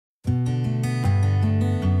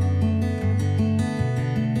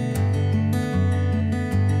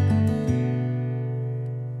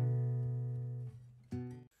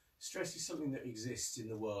something that exists in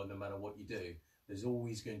the world no matter what you do. There's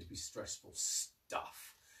always going to be stressful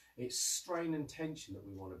stuff. It's strain and tension that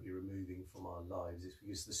we want to be removing from our lives. It's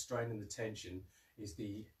because the strain and the tension is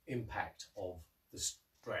the impact of the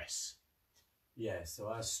stress. Yeah,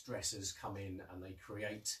 so as stressors come in and they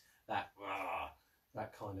create that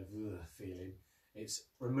kind of feeling, it's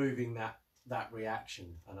removing that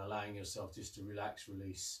reaction and allowing yourself just to relax,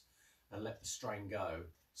 release, and let the strain go,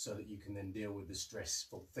 so that you can then deal with the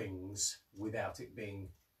stressful things without it being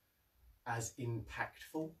as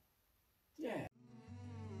impactful